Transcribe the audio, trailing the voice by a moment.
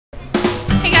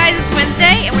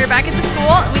back at the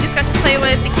school, and we just got to play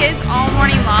with the kids all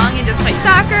morning long and just play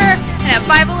soccer and have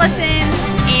Bible lessons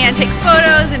and take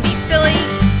photos and be silly.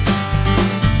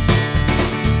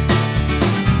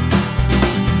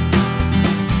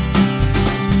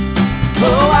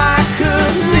 Oh, I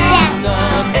could sing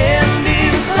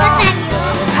unending songs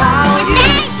of how you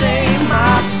saved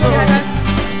my soul.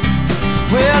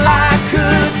 Well, I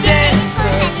could dance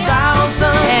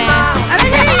 1,000 miles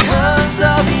because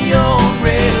of your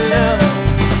great love.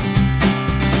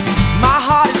 My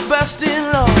heart is bursting,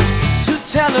 Lord, to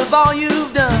tell of all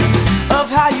you've done, of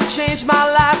how you changed my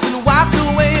life and wiped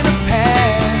away the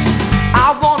past.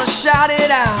 I wanna shout it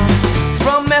out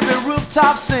from every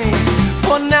rooftop, sing,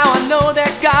 for now I know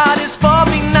that God is for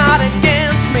me, not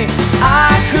against me.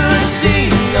 I could sing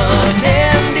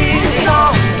unending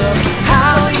songs of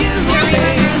how you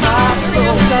saved my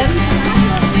soul.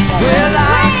 Well,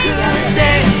 I could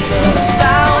dance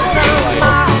 1,000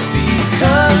 miles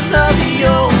because of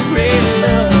your great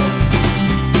love.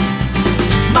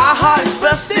 My heart is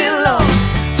bursting, Lord,